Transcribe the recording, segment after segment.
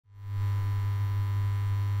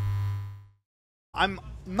I'm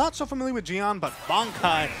not so familiar with Geon, but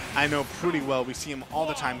Bankai I know pretty well. We see him all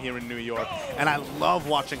the time here in New York, and I love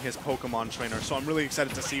watching his Pokemon trainer, so I'm really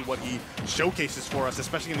excited to see what he showcases for us,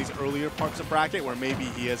 especially in these earlier parts of bracket where maybe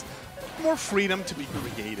he has more freedom to be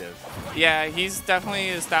creative. Yeah, he's definitely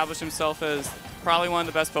established himself as probably one of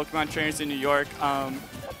the best Pokemon trainers in New York.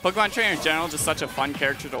 Pokemon trainer in general, just such a fun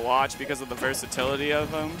character to watch because of the versatility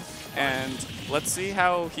of him. And let's see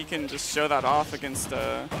how he can just show that off against,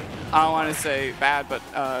 I don't want to say bad, but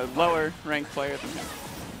lower ranked player than him.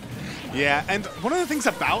 Yeah, and one of the things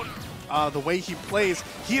about the way he plays,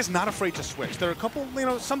 he is not afraid to switch. There are a couple,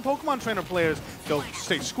 some Pokemon trainer players, they'll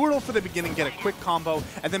stay Squirtle for the beginning, get a quick combo,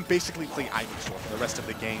 and then basically play Ivysaur for the rest of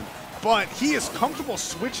the game. But he is comfortable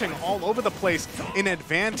switching all over the place in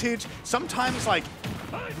advantage, sometimes like,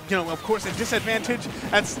 of course, at disadvantage.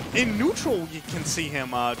 That's in neutral, you can see him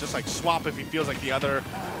just like swap if he feels like the other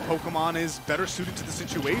Pokemon is better suited to the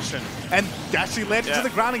situation. And actually landing to the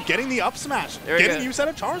ground and getting the up smash, getting use out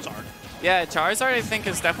of Charizard. Yeah, Charizard, I think,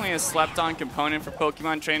 is definitely a slept-on component for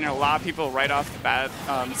Pokemon Trainer. A lot of people right off the bat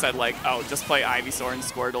said, like, oh, just play Ivysaur and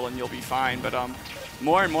Squirtle and you'll be fine. But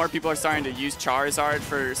more and more people are starting to use Charizard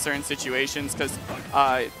for certain situations because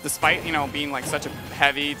despite, being like such a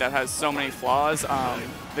heavy that has so many flaws,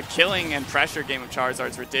 the killing and pressure game of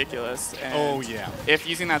Charizard is ridiculous. And if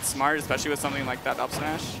using that smart, especially with something like that up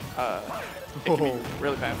smash, it can be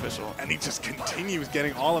really beneficial. And he just continues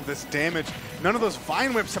getting all of this damage. None of those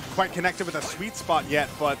Vine Whips have quite connected with a sweet spot yet,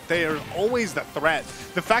 but they are always the threat.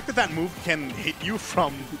 The fact that that move can hit you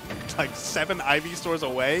from like 7 Ivysaurs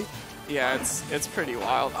away. Yeah, it's pretty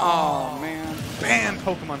wild. Oh, man. Ban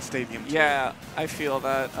Pokemon Stadium 2. Yeah, I feel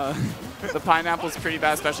that. The Pineapple's pretty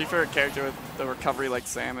bad, especially for a character with the recovery like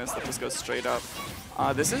Samus that just goes straight up.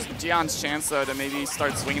 This is Geon's chance, though, to maybe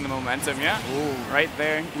start swinging the momentum. Yeah, right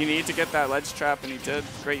there. You need to get that ledge trap, and he did.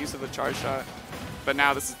 Great use of the charge shot. But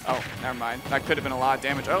now this is, oh, never mind. That could have been a lot of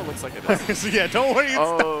damage. Oh, looks like it is. So yeah, don't worry. It's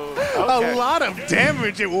a lot of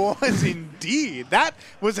damage it was indeed. That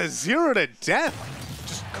was a 0 to death.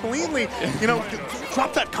 Just cleanly,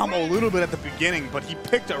 dropped that combo a little bit at the beginning, but he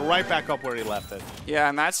picked it right back up where he left it. Yeah,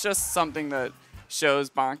 and that's just something that shows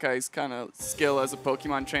Bankai's kind of skill as a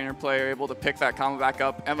Pokemon trainer player, able to pick that combo back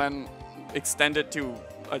up and then extend it to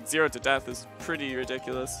a 0 to death is pretty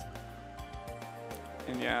ridiculous.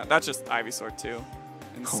 And yeah, that's just Ivysaur too.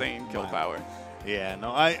 Insane kill power. Yeah,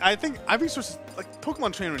 no, I think Ivysaur's, like,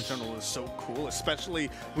 Pokemon Trainer in general is so cool, especially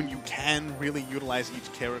when you can really utilize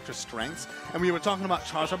each character's strengths. And we were talking about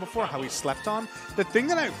Charizard before, how he slept on. The thing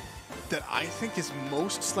that I think is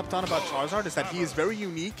most slept on about Charizard is that he is very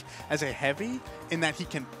unique as a heavy in that he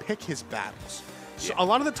can pick his battles. So a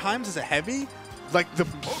lot of the times as a heavy, like the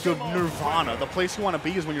nirvana, the place you want to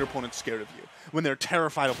be is when your opponent's scared of you, when they're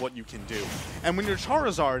terrified of what you can do. And when you're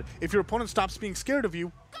Charizard, if your opponent stops being scared of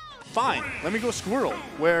you, fine, let me go Squirrel,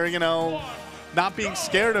 where, not being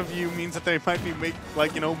scared of you means that they might be make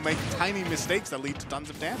tiny mistakes that lead to tons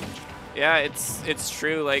of damage. Yeah, it's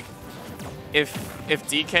true. Like, if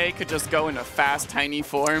DK could just go in a fast, tiny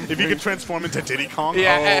form. If he could transform into Diddy Kong,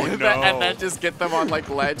 and then just get them on like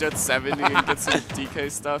ledge at 70 and get some DK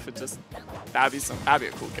stuff, that'd be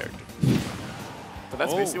a cool character. But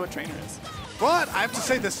that's basically what Trainer is. But I have to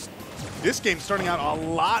say this game's starting out a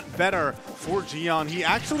lot better for Geon. He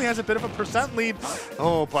actually has a bit of a percent lead.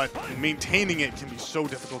 Oh, but maintaining it can be so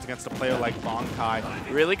difficult against a player like Bankai.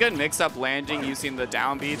 Really good mix-up landing using the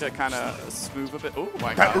down B to kind of smooth a bit. Oh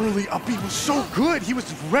my god. That early up B was so good. He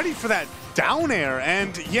was ready for that down air,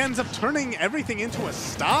 and he ends up turning everything into a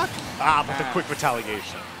stock. But the quick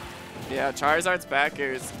retaliation. Yeah, Charizard's back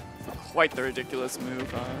air is quite the ridiculous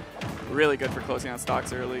move. Really good for closing out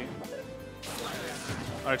stocks early.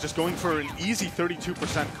 All right, just going for an easy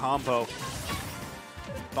 32% combo.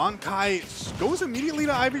 Bankai goes immediately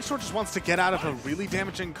to Ivysaur, just wants to get out of a really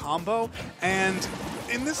damaging combo. And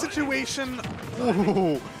in this situation,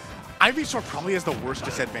 Ivysaur probably has the worst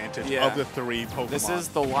disadvantage of the 3 Pokemon. This is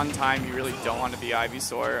the one time you really don't want to be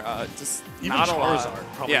Ivysaur. Just even not Charizard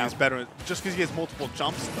probably is better, just because he has multiple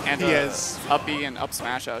jumps. And he has up B and up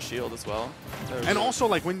smash out shield as well. And also,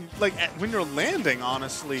 when you're landing,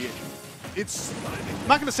 honestly, it's I'm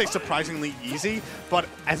not going to say surprisingly easy, but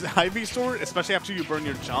as Ivysaur, especially after you burn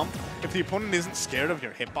your jump, if the opponent isn't scared of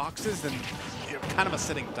your hitboxes, then you're kind of a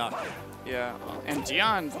sitting duck. Yeah, and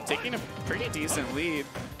Geon taking a pretty decent lead.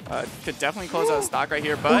 Could definitely close out a stock right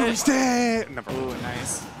here, but... he's dead! Never mind. Ooh,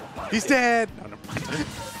 nice. He's dead! No, never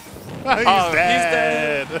mind. He's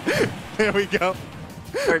dead! There we go.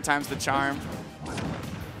 Third time's the charm.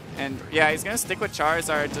 And yeah, he's going to stick with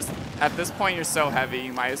Charizard. Just at this point, you're so heavy,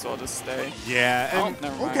 you might as well just stay. Yeah, and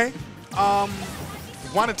never mind. okay.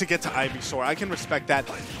 wanted to get to Ivysaur. I can respect that,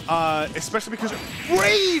 especially because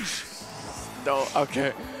Rage! No,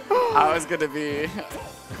 okay. I was going to be...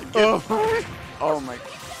 Oh my...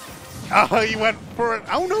 Oh, he went for it.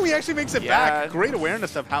 Oh no, he actually makes it back. Great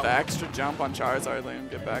awareness of how... The extra jump on Charizard let him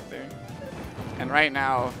get back there. And right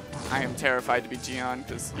now, I am terrified to be Geon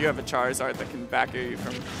because you have a Charizard that can back you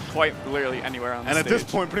from quite literally anywhere on the stage. And at this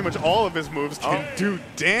point, pretty much all of his moves can do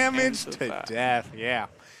damage to death. Yeah.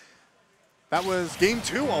 That was game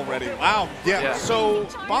 2 already. Wow. Yeah. So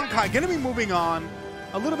Bankai going to be moving on.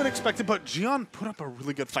 A little bit expected, but Geon put up a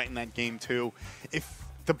really good fight in that game too. If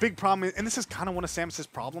the big problem is, and this is kind of one of Samus's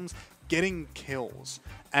problems, getting kills.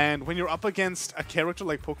 And when you're up against a character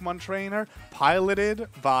like Pokemon Trainer, piloted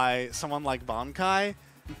by someone like Bankai,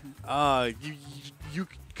 you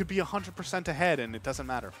could be 100% ahead, and it doesn't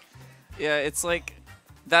matter. Yeah, it's like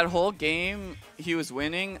that whole game he was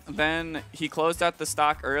winning, then he closed out the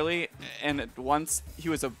stock early, and once he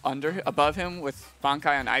was above him with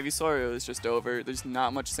Bankai and Ivysaur, it was just over. There's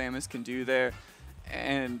not much Samus can do there.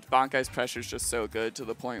 And Bankai's pressure is just so good to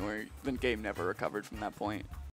the point where the game never recovered from that point.